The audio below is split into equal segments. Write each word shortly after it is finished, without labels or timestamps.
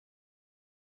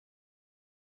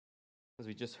As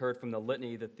we just heard from the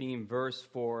litany, the theme verse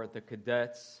for the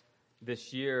cadets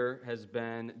this year has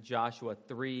been Joshua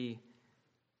 3,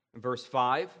 verse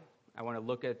 5. I want to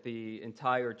look at the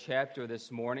entire chapter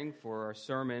this morning for our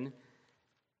sermon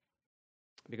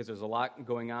because there's a lot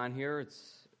going on here.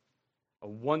 It's a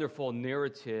wonderful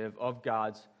narrative of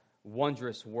God's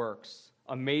wondrous works,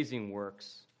 amazing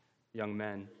works, young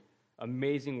men,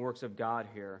 amazing works of God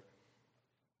here.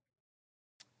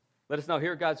 Let us now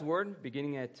hear God's word,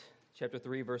 beginning at chapter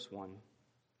 3, verse 1.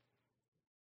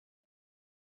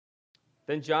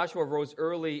 Then Joshua rose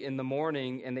early in the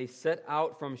morning, and they set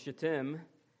out from Shittim,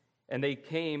 and they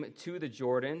came to the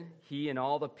Jordan, he and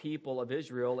all the people of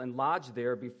Israel, and lodged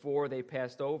there before they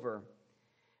passed over.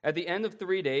 At the end of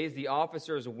 3 days, the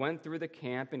officers went through the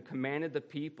camp and commanded the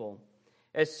people,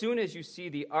 "As soon as you see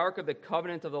the ark of the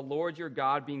covenant of the Lord your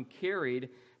God being carried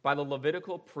by the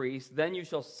Levitical priests, then you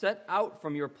shall set out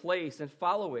from your place and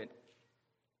follow it.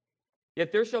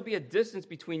 Yet there shall be a distance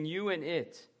between you and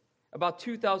it, about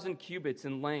 2,000 cubits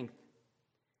in length.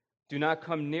 Do not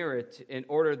come near it, in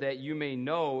order that you may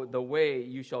know the way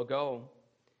you shall go,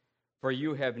 for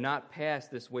you have not passed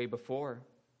this way before."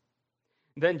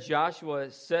 Then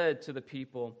Joshua said to the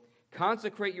people,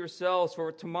 "Consecrate yourselves,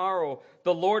 for tomorrow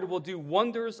the Lord will do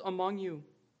wonders among you."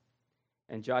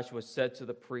 And Joshua said to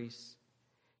the priests,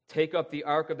 "Take up the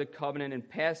ark of the covenant and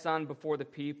pass on before the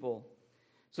people."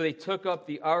 So they took up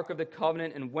the ark of the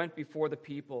covenant and went before the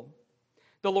people.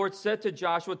 The Lord said to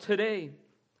Joshua, "Today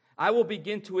I will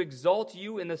begin to exalt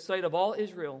you in the sight of all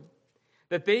Israel,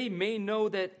 that they may know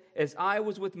that as I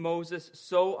was with Moses,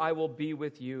 so I will be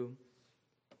with you.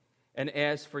 And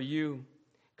as for you,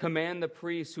 command the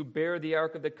priests who bear the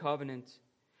ark of the covenant,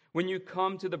 when you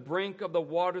come to the brink of the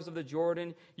waters of the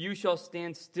Jordan, you shall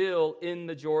stand still in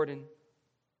the Jordan."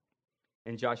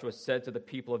 And Joshua said to the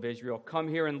people of Israel, "Come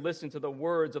here and listen to the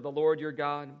words of the Lord your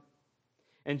God."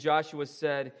 And Joshua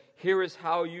said, "Here is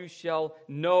how you shall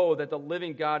know that the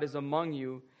living God is among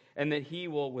you, and that he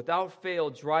will without fail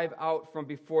drive out from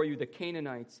before you the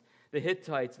Canaanites, the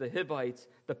Hittites, the Hivites,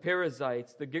 the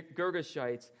Perizzites, the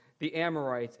Girgashites, the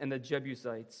Amorites, and the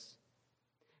Jebusites.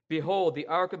 Behold, the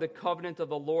ark of the covenant of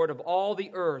the Lord of all the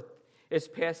earth is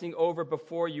passing over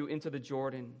before you into the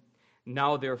Jordan.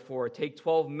 Now, therefore, take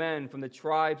 12 men from the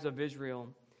tribes of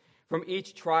Israel, from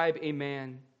each tribe a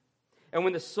man. And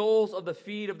when the soles of the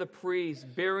feet of the priests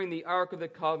bearing the ark of the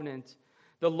covenant,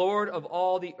 the Lord of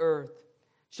all the earth,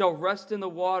 shall rest in the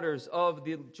waters of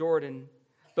the Jordan,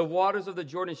 the waters of the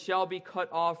Jordan shall be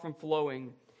cut off from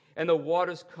flowing, and the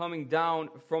waters coming down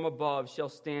from above shall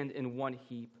stand in one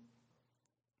heap."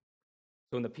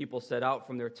 So when the people set out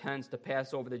from their tents to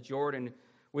pass over the Jordan,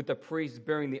 with the priests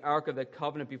bearing the ark of the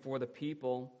covenant before the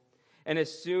people, and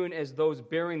as soon as those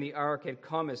bearing the ark had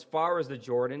come as far as the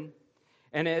Jordan,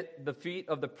 and at the feet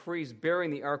of the priests bearing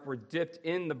the ark were dipped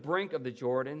in the brink of the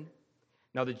Jordan,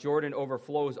 now the Jordan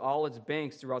overflows all its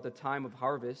banks throughout the time of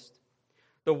harvest,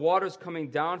 the waters coming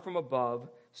down from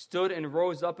above stood and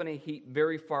rose up in a heap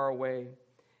very far away,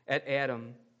 at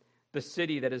Adam, the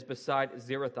city that is beside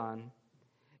Zarethan,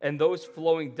 and those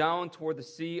flowing down toward the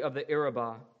sea of the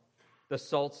Arabah, the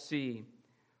salt sea,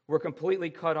 were completely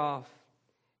cut off,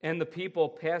 and the people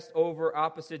passed over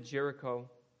opposite Jericho.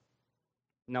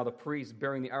 Now the priests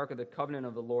bearing the ark of the covenant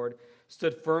of the Lord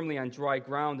stood firmly on dry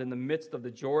ground in the midst of the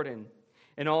Jordan,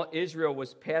 and all Israel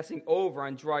was passing over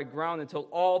on dry ground until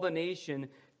all the nation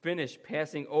finished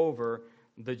passing over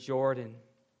the Jordan.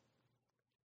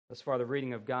 Thus far, the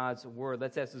reading of God's word.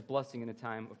 Let's ask his blessing in a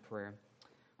time of prayer.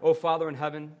 O Father in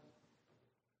heaven,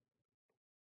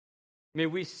 may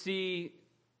we see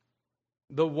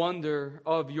the wonder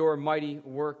of your mighty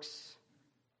works.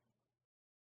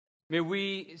 May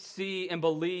we see and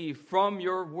believe from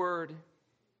your word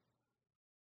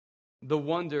the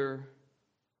wonder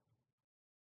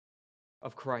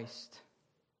of Christ.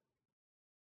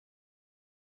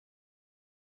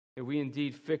 May we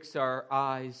indeed fix our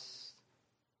eyes,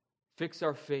 fix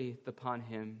our faith upon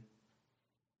him,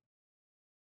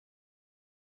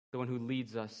 the one who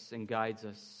leads us and guides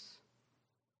us,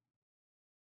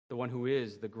 the one who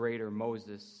is the greater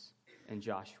Moses and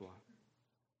Joshua.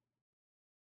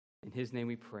 In his name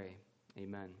we pray.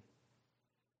 Amen.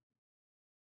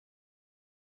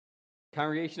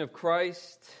 Congregation of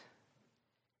Christ,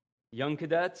 young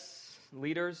cadets,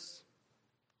 leaders,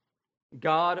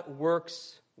 God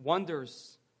works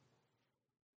wonders.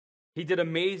 He did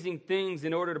amazing things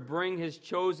in order to bring his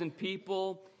chosen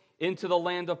people into the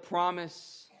land of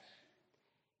promise.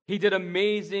 He did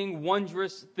amazing,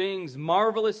 wondrous things,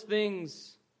 marvelous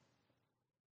things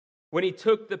when he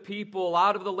took the people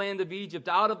out of the land of Egypt,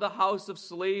 out of the house of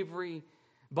slavery,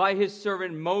 by his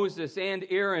servant Moses and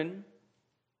Aaron,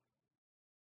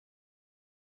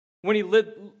 when he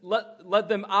led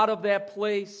them out of that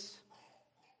place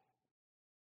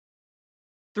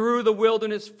through the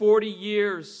wilderness 40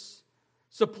 years,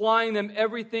 supplying them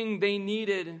everything they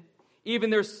needed, even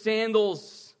their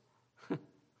sandals,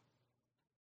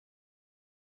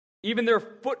 even their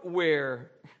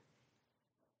footwear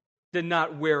did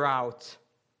not wear out.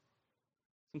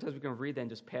 Sometimes we can read that and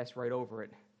just pass right over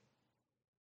it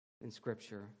in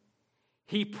Scripture.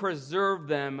 He preserved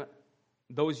them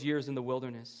those years in the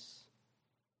wilderness.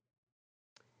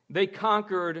 They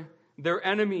conquered their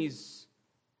enemies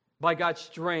by God's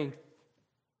strength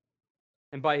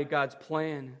and by God's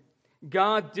plan.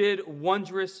 God did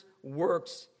wondrous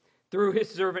works through his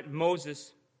servant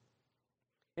Moses.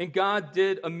 And God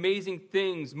did amazing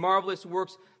things, marvelous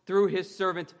works through his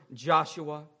servant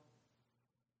Joshua.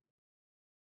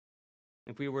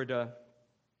 If we were to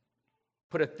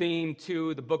put a theme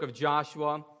to the book of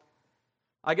Joshua,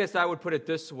 I guess I would put it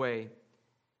this way: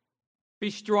 be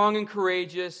strong and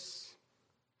courageous,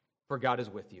 for God is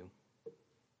with you.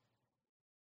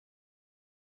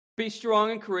 Be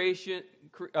strong and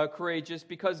courageous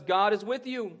because God is with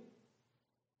you.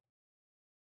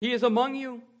 He is among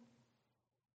you.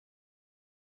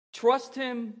 Trust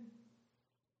him.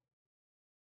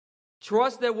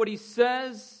 Trust that what he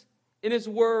says in his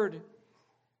word,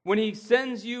 when he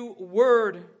sends you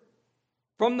word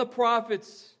from the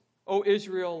prophets, O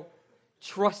Israel,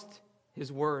 trust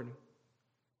his word.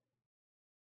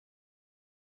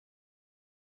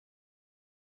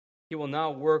 He will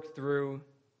now work through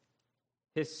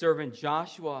his servant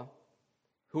Joshua,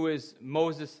 who is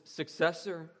Moses'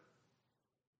 successor.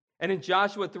 And in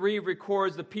Joshua 3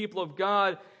 records the people of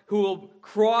God who will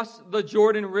cross the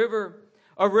Jordan River,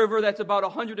 a river that's about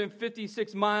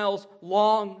 156 miles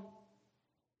long.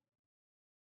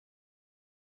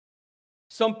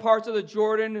 Some parts of the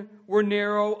Jordan were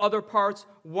narrow, other parts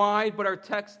wide, but our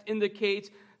text indicates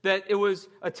that it was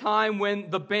a time when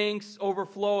the banks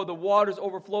overflowed, the waters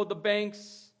overflowed the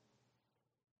banks.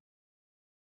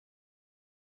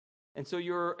 And so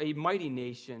you're a mighty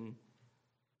nation.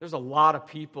 There's a lot of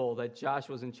people that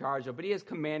Joshua's in charge of, but he has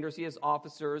commanders, he has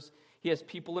officers, he has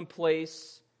people in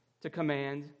place to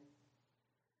command.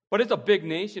 But it's a big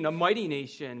nation, a mighty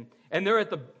nation, and they're at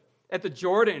the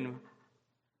Jordan.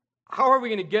 How are we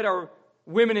going to get our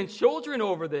women and children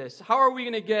over this? How are we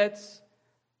going to get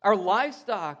our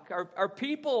livestock, our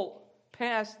people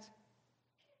past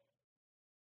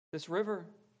this river?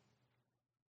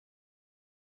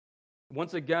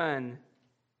 Once again,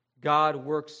 God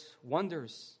works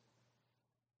wonders.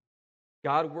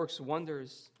 God works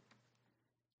wonders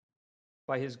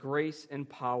by his grace and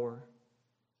power.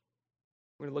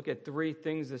 We're going to look at three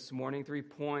things this morning, 3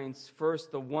 points.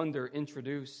 First, the wonder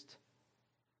introduced.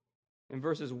 In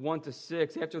verses 1 to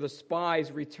 6, after the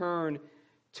spies return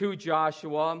to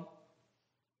Joshua,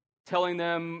 telling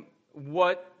them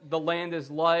what the land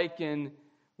is like and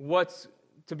what's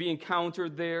to be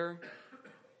encountered there,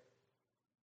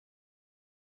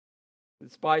 the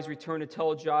spies return to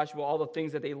tell Joshua all the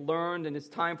things that they learned, and it's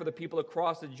time for the people to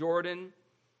cross the Jordan.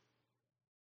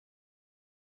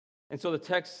 And so the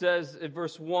text says in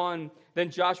verse 1, then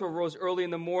Joshua rose early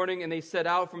in the morning, and they set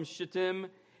out from Shittim,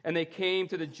 and they came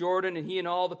to the Jordan, and he and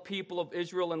all the people of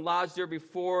Israel and lodged there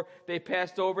before they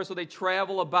passed over. So they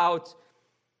travel about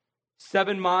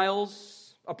 7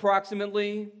 miles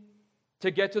approximately to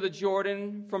get to the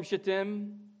Jordan from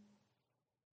Shittim.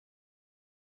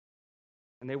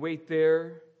 And they wait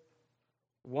there,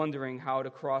 wondering how to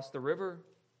cross the river.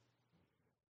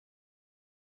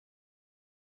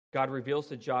 God reveals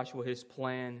to Joshua his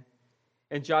plan.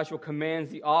 And Joshua commands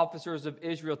the officers of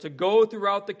Israel to go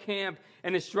throughout the camp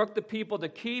and instruct the people to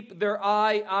keep their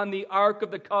eye on the Ark of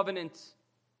the Covenant.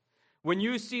 When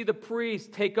you see the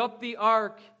priest take up the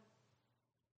Ark,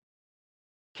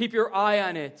 keep your eye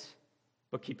on it,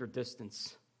 but keep your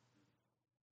distance.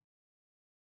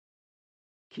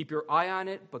 Keep your eye on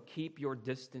it, but keep your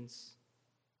distance.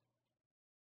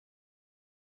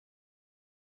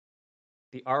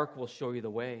 The ark will show you the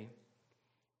way.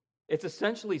 It's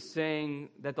essentially saying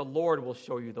that the Lord will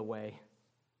show you the way.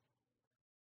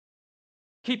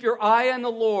 Keep your eye on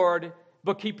the Lord,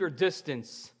 but keep your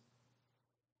distance.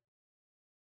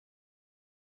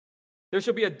 There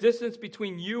shall be a distance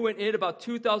between you and it, about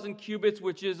 2,000 cubits,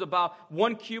 which is about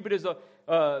 1 cubit is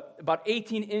about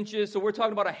 18 inches. So we're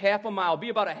talking about a half a mile. Be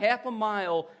about a half a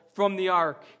mile from the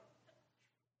ark.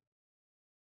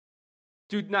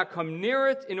 Do not come near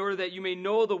it, in order that you may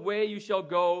know the way you shall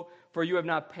go, for you have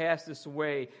not passed this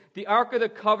way. The Ark of the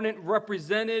Covenant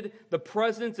represented the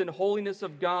presence and holiness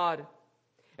of God.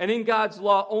 And in God's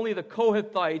law, only the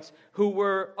Kohathites, who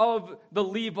were of the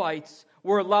Levites,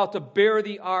 were allowed to bear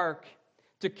the ark,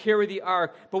 to carry the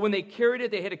ark. But when they carried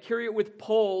it, they had to carry it with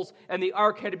poles, and the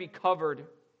ark had to be covered.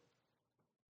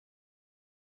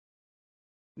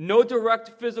 No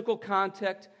direct physical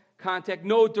contact,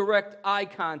 no direct eye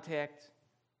contact.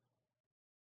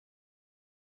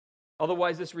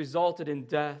 Otherwise, this resulted in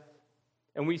death.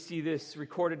 And we see this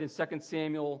recorded in 2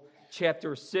 Samuel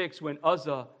chapter 6 when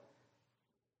Uzzah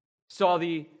saw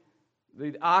the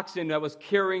oxen that was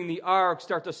carrying the ark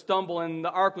start to stumble, and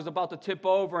the ark was about to tip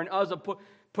over, and Uzzah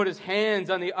put his hands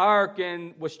on the ark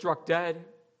and was struck dead.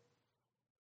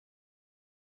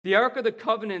 The Ark of the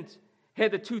Covenant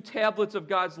had the 2 tablets of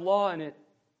God's law in it,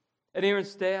 and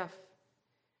Aaron's staff.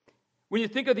 When you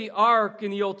think of the ark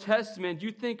in the Old Testament,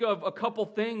 you think of a couple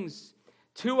things.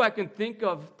 2 I can think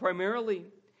of primarily.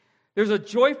 There's a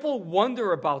joyful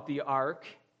wonder about the ark,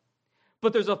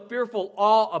 but there's a fearful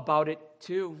awe about it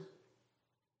too.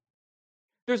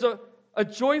 There's a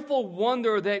joyful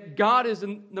wonder that God is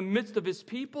in the midst of his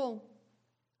people,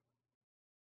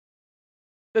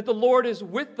 that the Lord is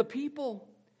with the people.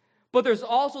 But there's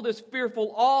also this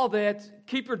fearful awe that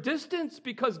keep your distance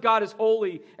because God is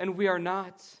holy and we are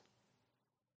not.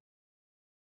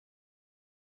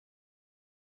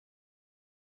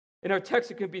 In our text,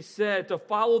 it can be said, to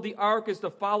follow the ark is to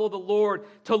follow the Lord.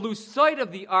 To lose sight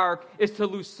of the ark is to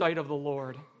lose sight of the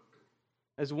Lord,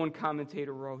 as one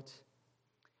commentator wrote.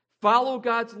 Follow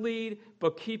God's lead,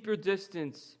 but keep your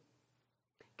distance.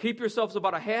 Keep yourselves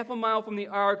about a half a mile from the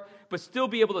ark, but still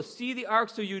be able to see the ark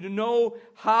so you know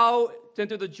how to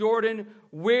enter the Jordan,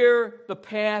 where the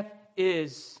path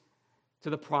is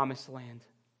to the promised land.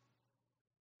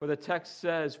 For the text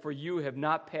says, for you have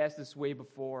not passed this way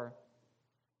before.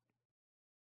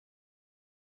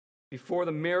 Before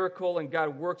the miracle and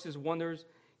God works his wonders,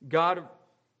 God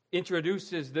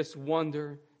introduces this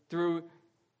wonder to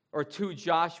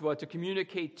Joshua to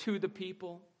communicate to the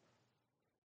people.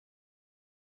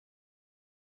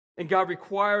 And God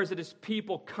requires that his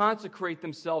people consecrate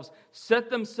themselves, set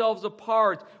themselves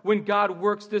apart when God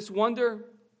works this wonder.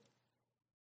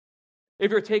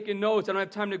 If you're taking notes, I don't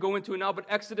have time to go into it now, but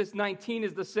Exodus 19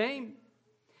 is the same.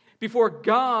 Before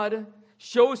God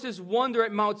shows his wonder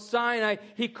at Mount Sinai,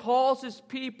 he calls his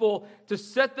people to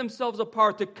set themselves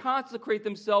apart, to consecrate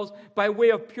themselves by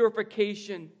way of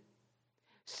purification,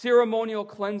 ceremonial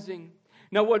cleansing.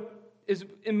 Now, what is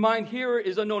in mind here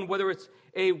is unknown, whether it's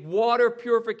a water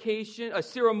purification, a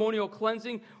ceremonial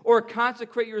cleansing, or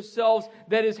consecrate yourselves,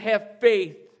 that is, have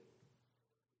faith.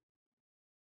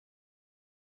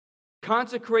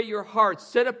 Consecrate your heart,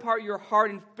 set apart your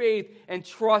heart in faith, and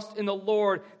trust in the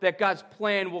Lord that God's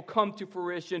plan will come to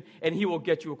fruition and he will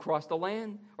get you across the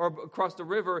land or across the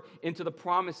river into the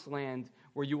promised land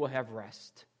where you will have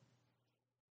rest.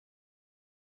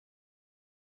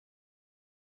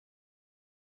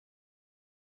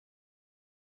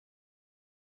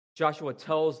 Joshua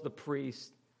tells the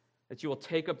priest that you will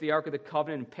take up the Ark of the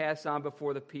Covenant and pass on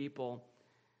before the people.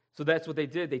 So that's what they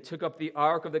did. They took up the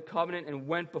Ark of the Covenant and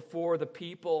went before the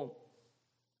people.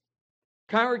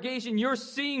 Congregation, you're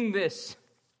seeing this.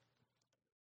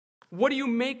 What do you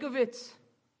make of it?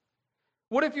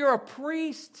 What if you're a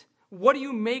priest? What do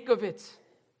you make of it?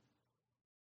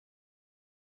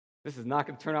 This is not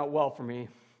going to turn out well for me.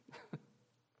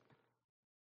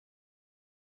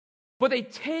 But they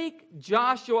take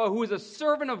Joshua, who is a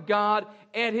servant of God,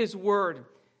 at his word.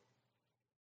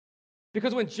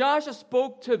 Because when Joshua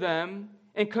spoke to them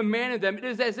and commanded them, it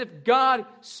is as if God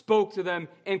spoke to them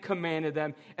and commanded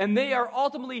them. And they are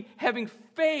ultimately having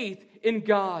faith in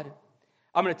God.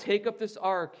 I'm going to take up this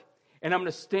ark and I'm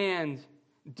going to stand,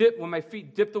 when my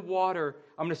feet dip the water,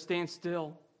 I'm going to stand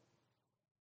still.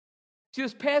 See,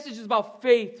 this passage is about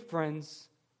faith, friends.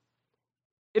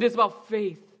 It is about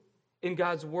faith in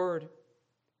God's word.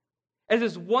 As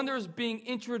this wonder is being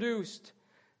introduced,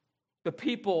 the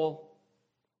people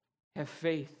have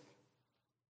faith.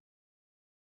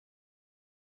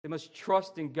 They must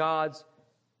trust in God's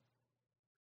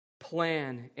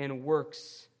plan and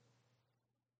works.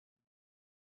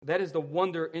 That is the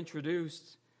wonder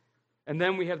introduced. And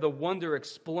then we have the wonder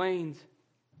explained.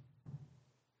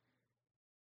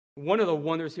 One of the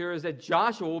wonders here is that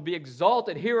Joshua will be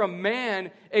exalted. Here, a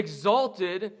man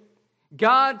exalted.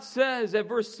 God says at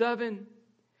verse 7,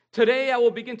 "Today I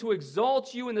will begin to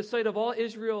exalt you in the sight of all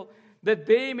Israel, that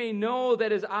they may know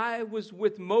that as I was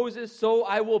with Moses, so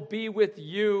I will be with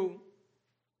you."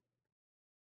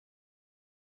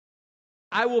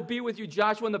 I will be with you,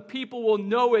 Joshua, and the people will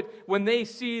know it when they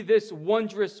see this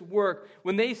wondrous work.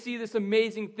 When they see this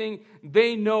amazing thing,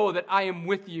 they know that I am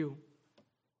with you.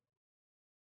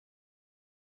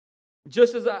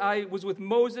 Just as I was with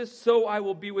Moses, so I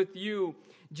will be with you.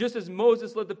 Just as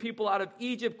Moses led the people out of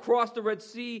Egypt, crossed the Red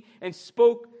Sea, and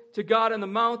spoke to God on the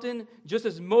mountain, just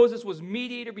as Moses was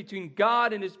mediator between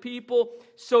God and his people,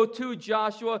 so too,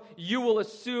 Joshua, you will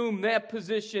assume that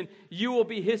position. You will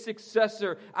be his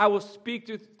successor. I will speak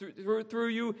through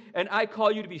you, and I call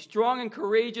you to be strong and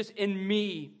courageous in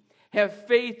me. Have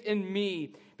faith in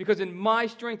me, because in my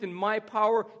strength and my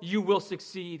power, you will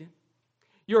succeed.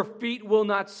 Your feet will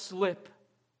not slip.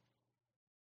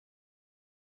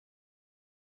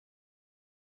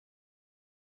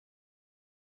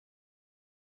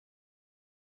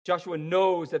 Joshua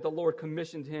knows that the Lord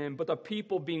commissioned him, but the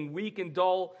people, being weak and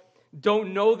dull,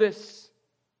 don't know this.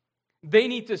 They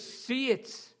need to see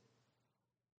it.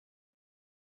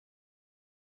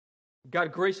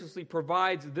 God graciously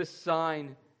provides this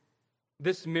sign,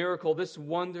 this miracle, this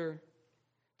wonder,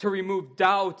 to remove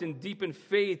doubt and deepen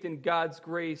faith in God's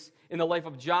grace in the life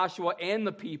of Joshua and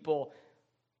the people.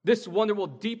 This wonder will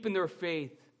deepen their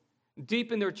faith,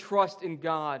 deepen their trust in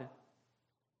God.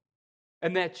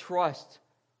 And that trust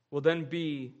will then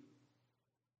be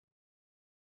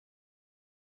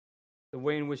the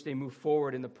way in which they move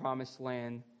forward in the promised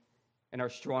land and are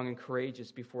strong and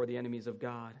courageous before the enemies of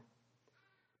God.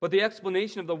 But the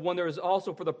explanation of the wonder is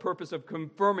also for the purpose of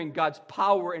confirming God's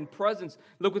power and presence.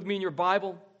 Look with me in your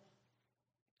Bible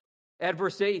at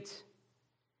verse 8.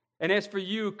 And as for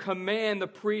you, command the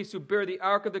priests who bear the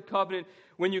ark of the covenant,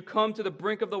 when you come to the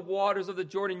brink of the waters of the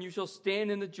Jordan, you shall stand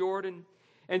in the Jordan.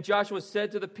 And Joshua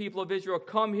said to the people of Israel,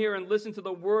 come here and listen to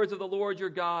the words of the Lord your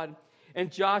God.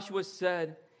 And Joshua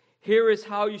said, here is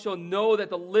how you shall know that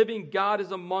the living God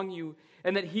is among you,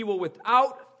 and that he will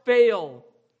without fail.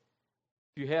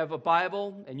 If you have a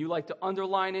Bible and you like to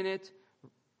underline in it,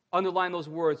 underline those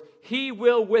words. He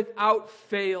will without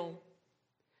fail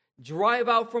drive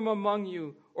out from among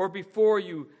you or before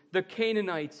you the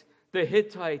Canaanites, the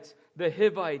Hittites, the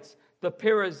Hivites, the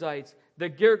Perizzites, the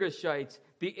Girgashites,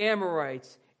 the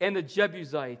Amorites, and the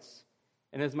Jebusites.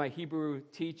 And as my Hebrew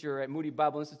teacher at Moody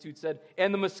Bible Institute said,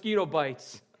 and the mosquito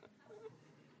bites.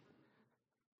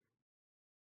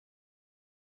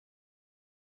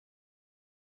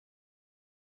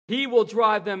 He will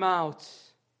drive them out.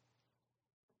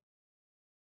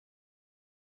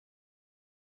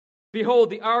 Behold,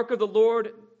 the ark of the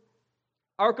Lord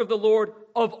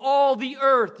of all the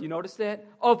earth. You notice that?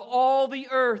 Of all the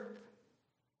earth.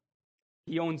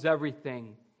 He owns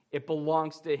everything. It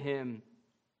belongs to him.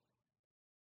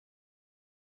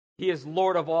 He is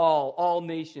Lord of all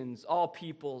nations, all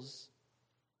peoples.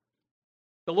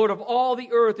 The Lord of all the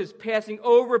earth is passing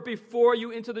over before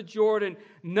you into the Jordan.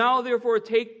 Now, therefore,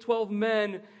 take 12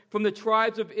 men from the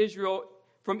tribes of Israel,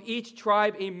 from each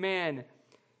tribe a man.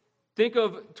 Think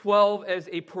of 12 as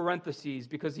a parenthesis,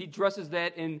 because he addresses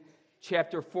that in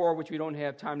chapter 4, which we don't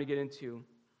have time to get into.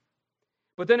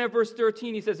 But then at verse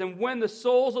 13 he says, and when the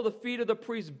soles of the feet of the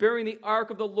priests bearing the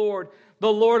ark of the Lord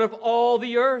of all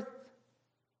the earth,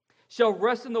 shall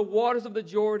rest in the waters of the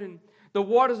Jordan, the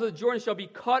waters of the Jordan shall be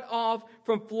cut off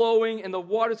from flowing, and the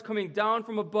waters coming down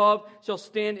from above shall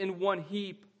stand in one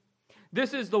heap.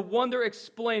 This is the wonder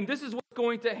explained. This is what's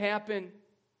going to happen.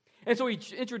 And so he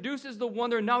introduces the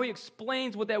wonder. Now he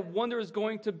explains what that wonder is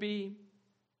going to be.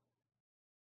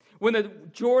 When the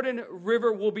Jordan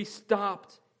River will be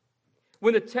stopped,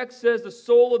 when the text says the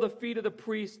sole of the feet of the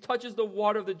priest touches the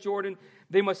water of the Jordan,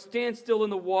 they must stand still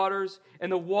in the waters,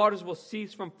 and the waters will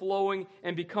cease from flowing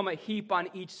and become a heap on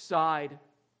each side.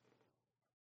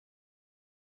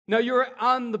 Now you're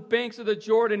on the banks of the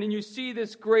Jordan, and you see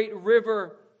this great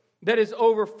river that is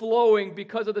overflowing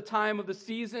because of the time of the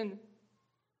season.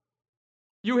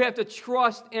 You have to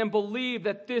trust and believe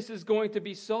that this is going to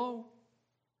be so.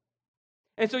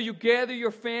 And so you gather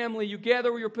your family, you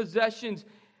gather your possessions,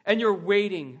 and you're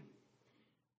waiting.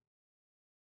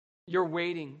 You're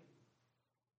waiting.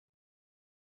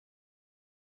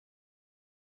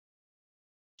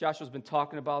 Joshua's been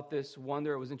talking about this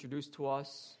wonder. It was introduced to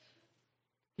us.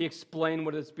 He explained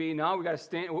what it's be. Now we got to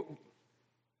stand.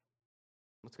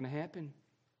 What's going to happen?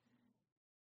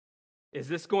 Is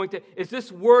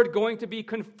this word going to be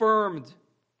confirmed?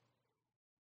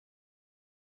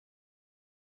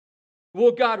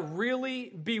 Will God really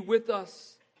be with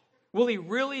us? Will he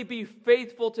really be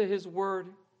faithful to his word?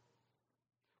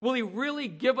 Will he really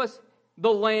give us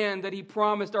the land that he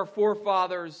promised our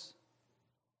forefathers?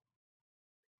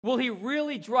 Will he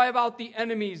really drive out the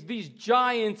enemies, these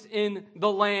giants in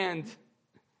the land?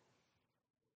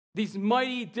 These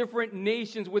mighty different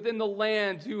nations within the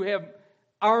land who have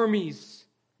armies.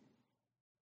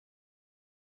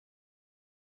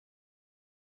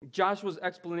 Joshua's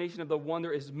explanation of the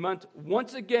wonder is meant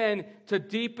once again to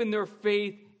deepen their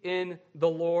faith in the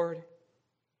Lord,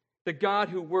 the God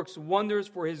who works wonders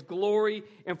for his glory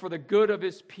and for the good of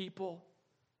his people.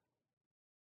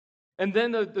 And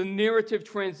then the narrative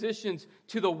transitions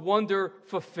to the wonder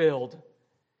fulfilled.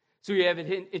 So you have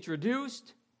it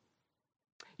introduced,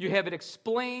 you have it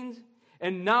explained,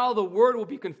 and now the word will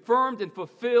be confirmed and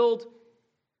fulfilled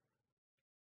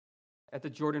at the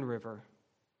Jordan River.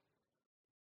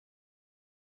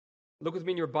 Look with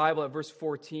me in your Bible at verse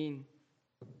 14.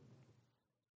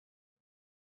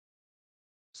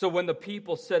 So when the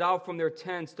people set out from their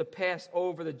tents to pass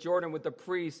over the Jordan with the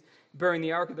priests bearing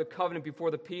the Ark of the Covenant before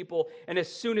the people, and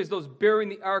as soon as those bearing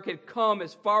the Ark had come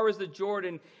as far as the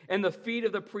Jordan, and the feet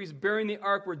of the priests bearing the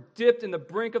Ark were dipped in the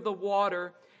brink of the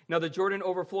water, now the Jordan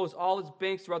overflows all its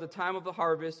banks throughout the time of the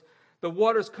harvest, the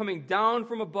waters coming down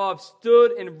from above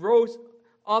stood and rose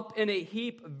up in a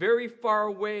heap very far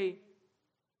away.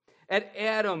 At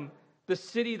Adam, the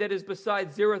city that is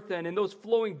beside Zarethan, and those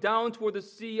flowing down toward the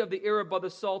sea of the Arabah, the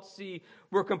salt sea,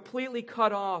 were completely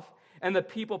cut off, and the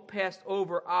people passed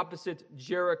over opposite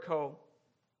Jericho.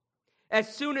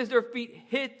 As soon as their feet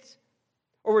hit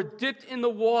or were dipped in the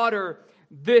water,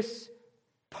 this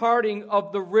parting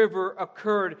of the river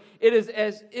occurred. It is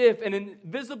as if an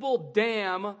invisible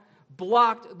dam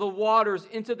blocked the waters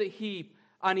into the heap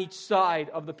on each side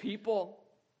of the people.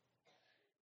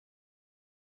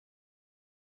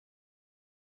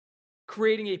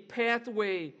 Creating a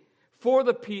pathway for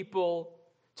the people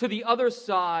to the other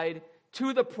side,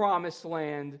 to the promised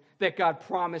land that God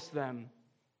promised them.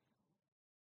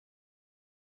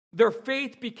 Their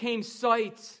faith became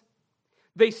sight.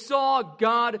 They saw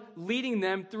God leading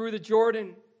them through the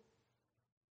Jordan.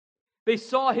 They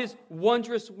saw his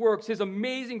wondrous works, his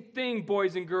amazing thing,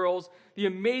 boys and girls, the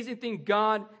amazing thing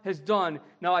God has done.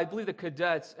 Now, I believe the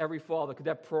cadets every fall, the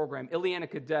cadet program, Illiana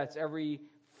cadets every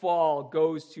fall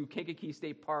goes to Kankakee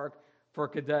State Park for a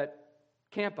cadet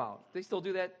campout. They still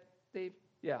do that, Dave?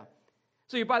 Yeah.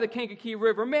 So you're by the Kankakee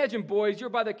River. Imagine, boys, you're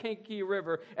by the Kankakee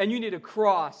River and you need to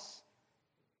cross.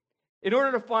 In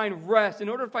order to find rest, in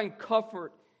order to find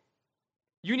comfort,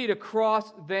 you need to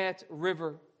cross that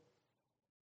river.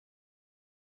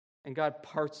 And God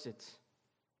parts it.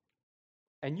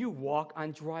 And you walk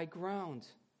on dry ground.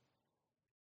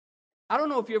 I don't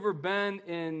know if you've ever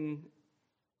been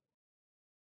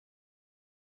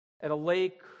at a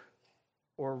lake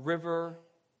or a river.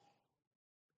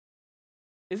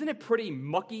 Isn't it pretty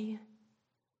mucky?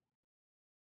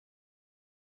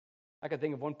 I can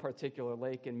think of one particular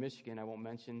lake in Michigan I won't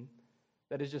mention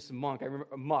that is just muck.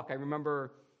 I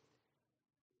remember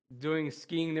doing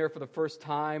skiing there for the first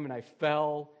time, and I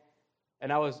fell,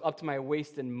 and I was up to my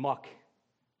waist in muck,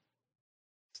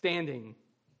 standing,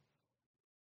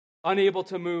 unable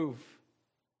to move.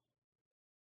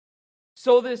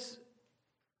 So this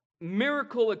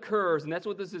miracle occurs, and that's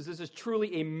what this is. This is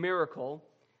truly a miracle.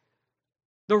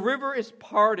 The river is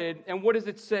parted, and what does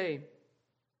it say?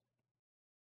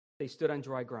 They stood on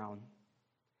dry ground.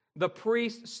 The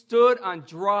priest stood on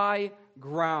dry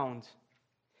ground,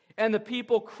 and the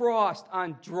people crossed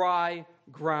on dry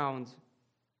ground.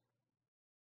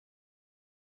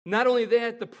 Not only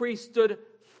that, the priest stood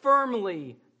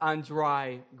firmly on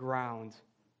dry ground.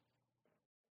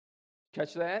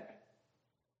 Catch that?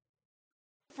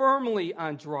 Firmly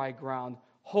on dry ground,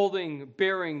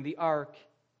 bearing the ark.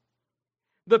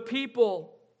 The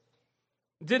people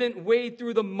didn't wade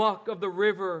through the muck of the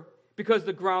river because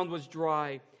the ground was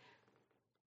dry.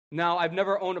 Now, I've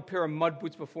never owned a pair of mud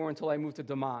boots before until I moved to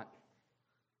DeMont.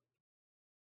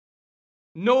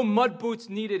 No mud boots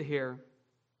needed here.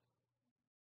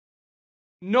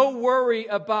 No worry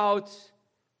about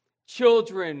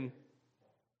children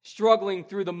struggling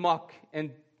through the muck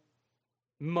and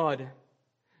mud.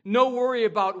 No worry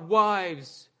about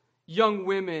wives, young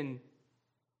women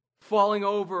falling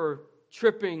over,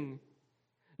 tripping.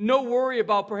 No worry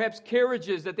about perhaps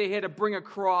carriages that they had to bring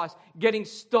across, getting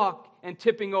stuck and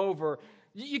tipping over.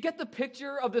 You get the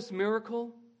picture of this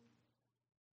miracle?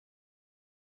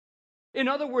 In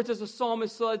other words, as the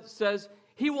psalmist says,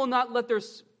 he will not let their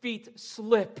feet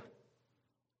slip.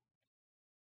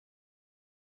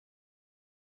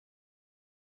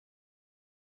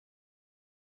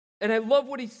 And I love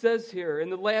what he says here in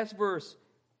the last verse.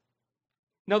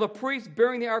 Now the priest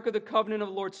bearing the Ark of the Covenant of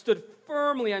the Lord stood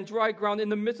firmly on dry ground in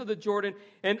the midst of the Jordan,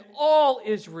 and all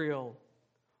Israel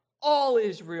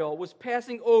was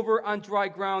passing over on dry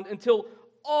ground until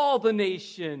all the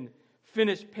nation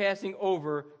finished passing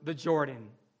over the Jordan.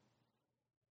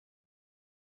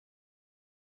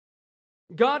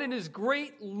 God, in his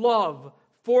great love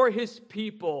for his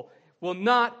people, will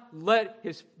not let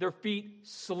their feet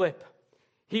slip.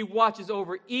 He watches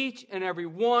over each and every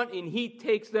one, and He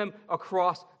takes them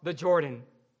across the Jordan.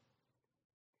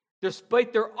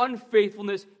 Despite their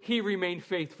unfaithfulness, He remained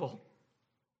faithful.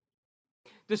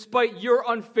 Despite your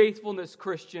unfaithfulness,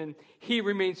 Christian, He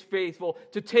remains faithful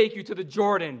to take you to the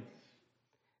Jordan,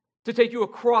 to take you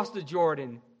across the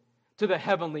Jordan to the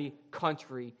heavenly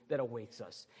country that awaits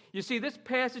us. You see, this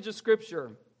passage of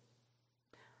Scripture,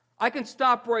 I can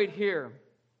stop right here,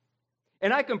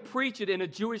 and I can preach it in a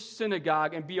Jewish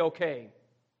synagogue and be okay.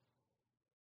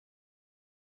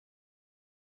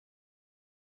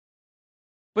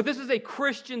 But this is a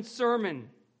Christian sermon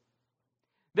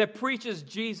that preaches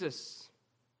Jesus.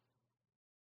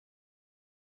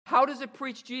 How does it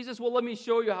preach Jesus? Well, let me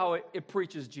show you how it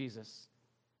preaches Jesus.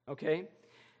 Okay?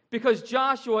 Because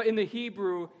Joshua in the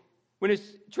Hebrew, when it's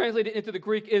translated into the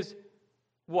Greek, is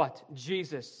what?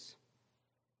 Jesus.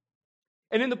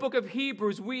 And in the book of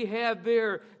Hebrews, we have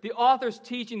there the author's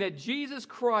teaching that Jesus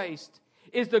Christ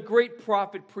is the great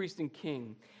prophet, priest, and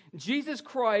king. Jesus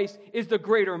Christ is the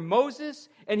greater Moses,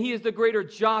 and He is the greater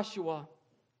Joshua.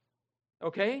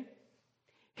 Okay?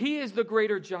 He is the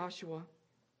greater Joshua.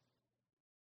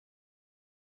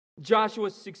 Joshua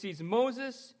succeeds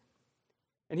Moses,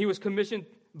 and he was commissioned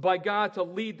by God to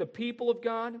lead the people of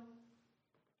God.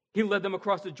 He led them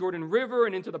across the Jordan River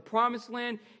and into the Promised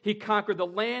Land. He conquered the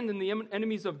land and the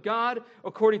enemies of God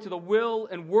according to the will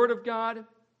and word of God.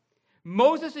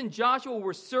 Moses and Joshua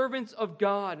were servants of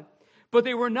God, but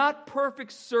they were not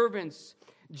perfect servants.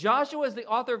 Joshua, as the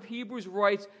author of Hebrews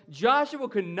writes, Joshua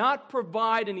could not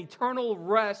provide an eternal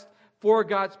rest for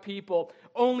God's people.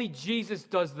 Only Jesus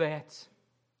does that.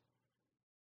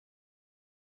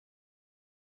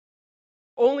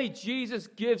 Only Jesus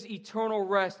gives eternal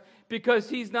rest because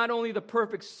He's not only the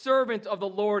perfect servant of the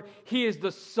Lord, He is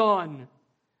the Son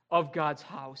of God's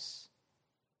house.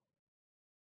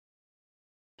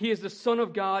 He is the Son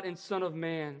of God and Son of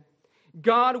man.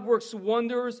 God works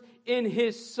wonders in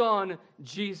His Son,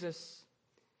 Jesus.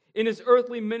 In His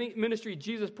earthly ministry,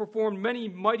 Jesus performed many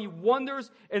mighty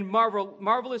wonders and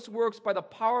marvelous works by the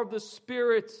power of the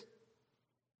Spirit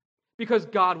because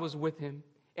God was with Him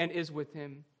and is with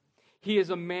Him. He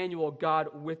is Emmanuel,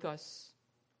 God with us.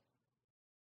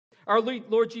 Our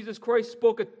Lord Jesus Christ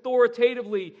spoke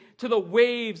authoritatively to the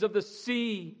waves of the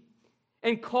sea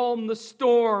and calmed the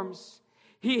storms.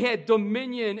 He had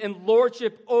dominion and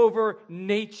lordship over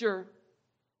nature.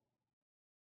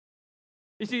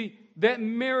 You see, that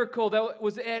miracle that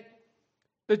was at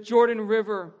the Jordan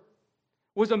River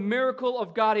was a miracle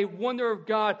of God, a wonder of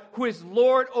God, who is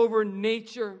Lord over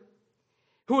nature,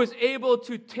 who is able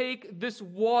to take this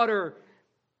water,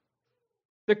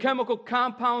 the chemical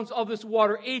compounds of this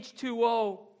water,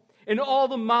 H2O, and all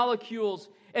the molecules,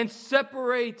 and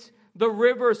separate the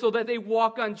river so that they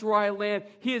walk on dry land.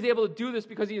 He is able to do this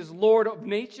because He is Lord of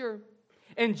nature.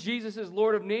 And Jesus is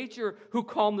Lord of nature, who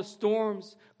calmed the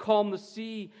storms, calmed the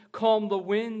sea, calmed the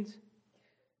wind.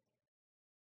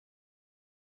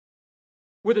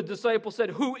 Where the disciples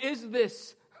said, "Who is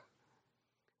this?"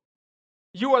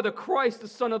 "You are the Christ, the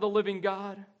Son of the living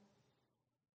God.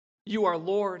 You are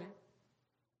Lord."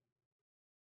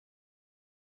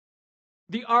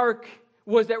 The ark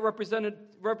was that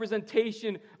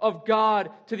representation of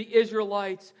God to the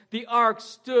Israelites. The ark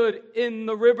stood in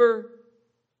the river.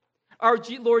 Our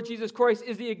Lord Jesus Christ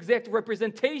is the exact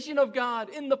representation of God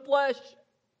in the flesh.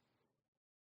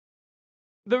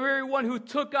 The very one who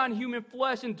took on human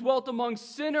flesh and dwelt among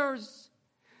sinners.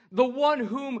 The one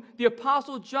whom the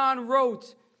Apostle John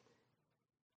wrote.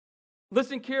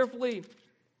 Listen carefully.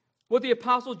 What the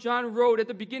Apostle John wrote at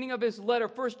the beginning of his letter,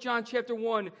 1 John chapter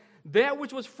 1. That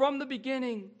which was from the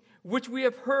beginning, which we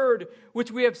have heard,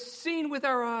 which we have seen with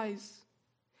our eyes,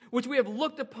 which we have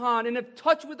looked upon and have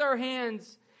touched with our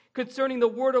hands concerning the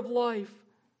word of life.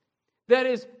 That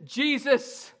is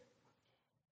Jesus.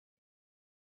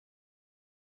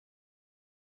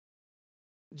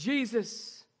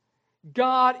 Jesus,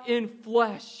 God in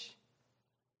flesh.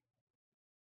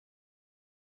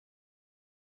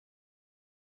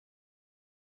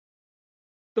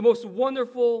 The most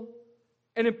wonderful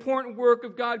and important work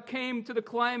of God came to the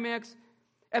climax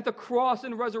at the cross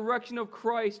and resurrection of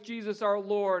Christ, Jesus our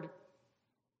Lord.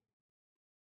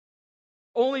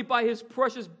 Only by His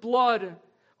precious blood,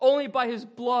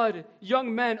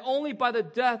 young men, only by the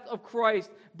death of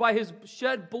Christ, by His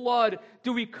shed blood,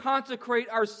 do we consecrate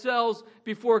ourselves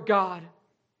before God.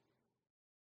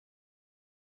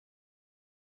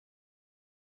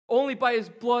 Only by His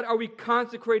blood are we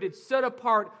consecrated, set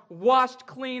apart, washed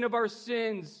clean of our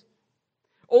sins.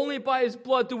 Only by His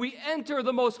blood do we enter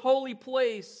the most holy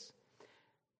place.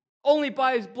 Only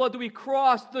by his blood do we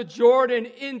cross the Jordan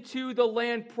into the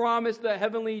land promised, the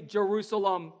heavenly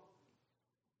Jerusalem.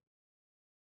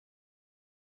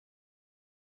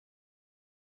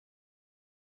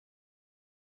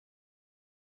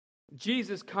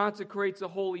 Jesus consecrates a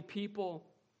holy people.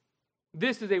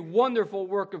 This is a wonderful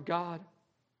work of God.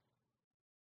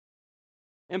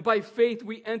 And by faith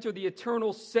we enter the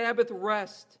eternal Sabbath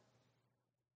rest.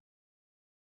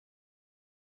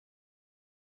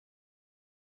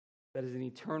 That is an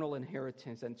eternal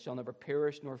inheritance and shall never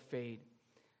perish nor fade.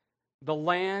 The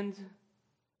land,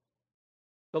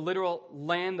 the literal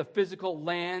land, the physical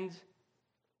land,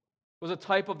 was a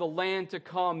type of the land to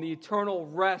come, the eternal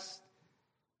rest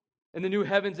in the new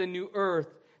heavens and new earth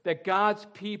that God's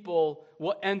people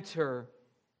will enter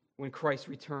when Christ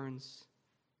returns.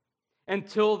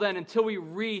 Until then, until we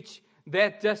reach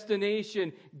that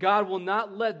destination, God will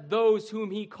not let those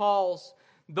whom He calls,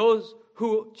 those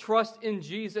who trust in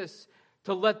Jesus,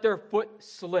 to let their foot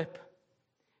slip,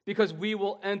 because we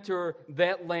will enter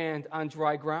that land on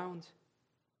dry ground.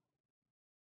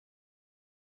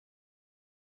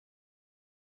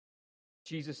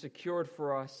 Jesus secured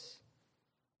for us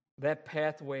that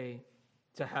pathway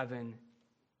to heaven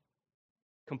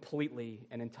completely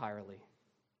and entirely.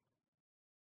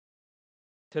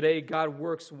 Today, God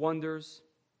works wonders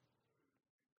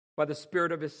by the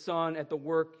Spirit of His Son at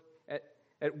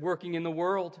working in the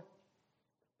world.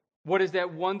 What is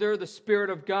that wonder? The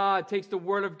Spirit of God takes the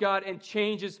Word of God and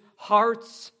changes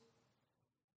hearts,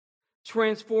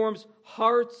 transforms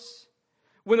hearts.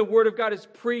 When the Word of God is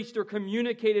preached or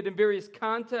communicated in various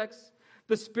contexts,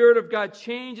 the Spirit of God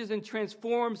changes and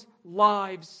transforms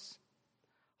lives,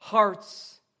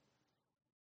 hearts.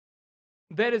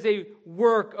 That is a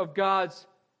work of God's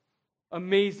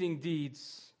amazing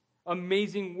deeds,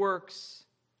 amazing works.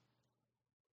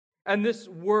 And this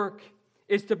work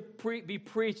is to be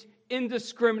preached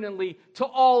indiscriminately to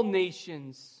all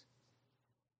nations.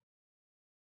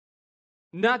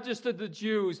 Not just to the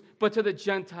Jews, but to the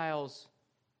Gentiles.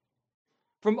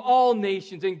 From all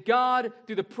nations. And God,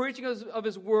 through the preaching of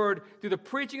His word, through the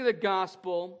preaching of the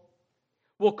gospel,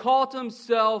 will call to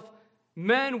Himself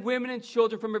men, women, and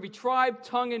children from every tribe,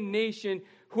 tongue, and nation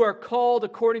who are called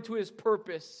according to His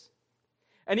purpose.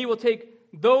 And He will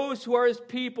take those who are His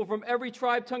people from every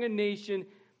tribe, tongue, and nation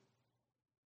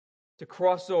to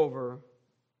cross over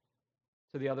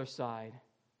to the other side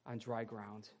on dry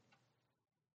ground.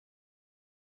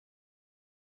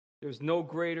 There's no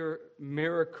greater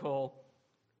miracle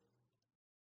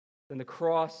than the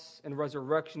cross and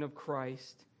resurrection of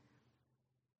Christ.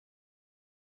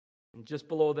 And just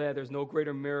below that, there's no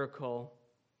greater miracle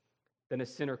than a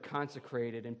sinner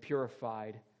consecrated and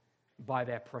purified by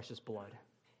that precious blood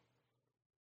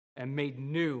and made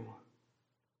new,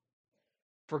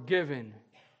 forgiven,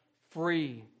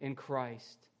 free in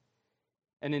Christ,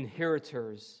 and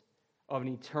inheritors of an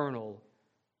eternal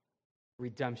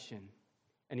redemption,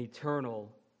 an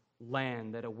eternal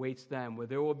land that awaits them where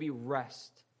there will be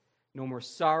rest. No more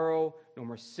sorrow, no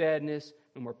more sadness,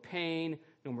 no more pain,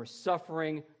 no more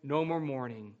suffering, no more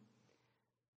mourning,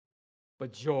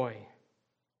 but joy,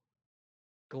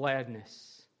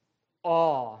 gladness,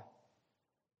 awe,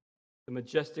 the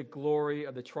majestic glory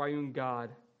of the triune God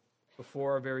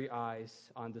before our very eyes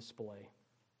on display.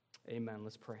 Amen.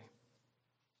 Let's pray.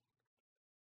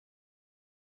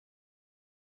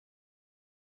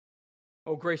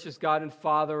 Oh, gracious God and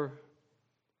Father,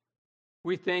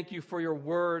 we thank You for Your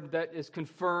word that is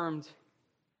confirmed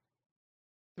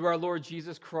through our Lord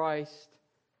Jesus Christ,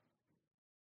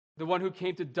 the one who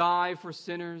came to die for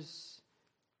sinners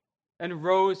and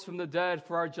rose from the dead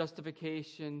for our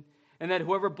justification, and that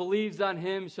whoever believes on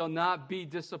Him shall not be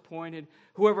disappointed.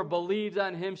 Whoever believes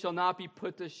on Him shall not be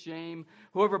put to shame.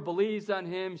 Whoever believes on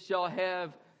Him shall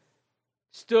have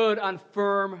stood on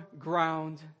firm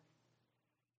ground.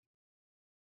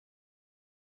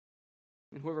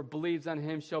 And whoever believes on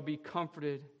Him shall be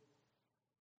comforted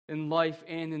in life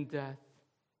and in death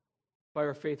by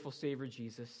our faithful Savior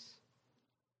Jesus.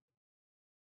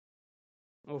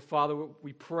 Oh, Father,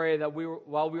 we pray that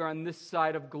while we are on this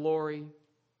side of glory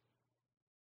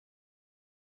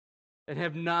and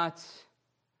have not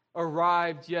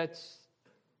arrived yet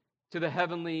to the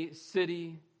heavenly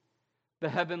city, the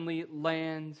heavenly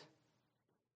land,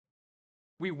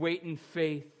 we wait in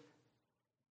faith.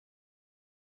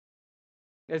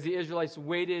 As the Israelites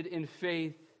waited in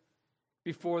faith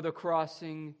before the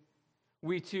crossing,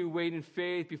 we too wait in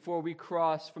faith before we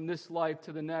cross from this life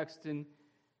to the next in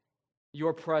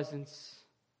Your presence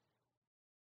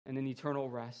and in eternal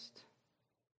rest.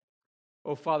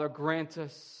 Oh, Father, grant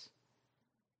us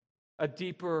a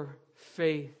deeper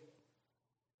faith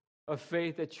of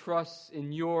faith that trusts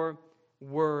in your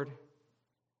word,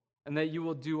 and that you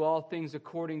will do all things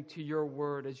according to your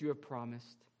word as you have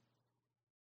promised.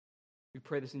 We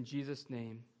pray this in Jesus'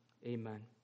 name. Amen.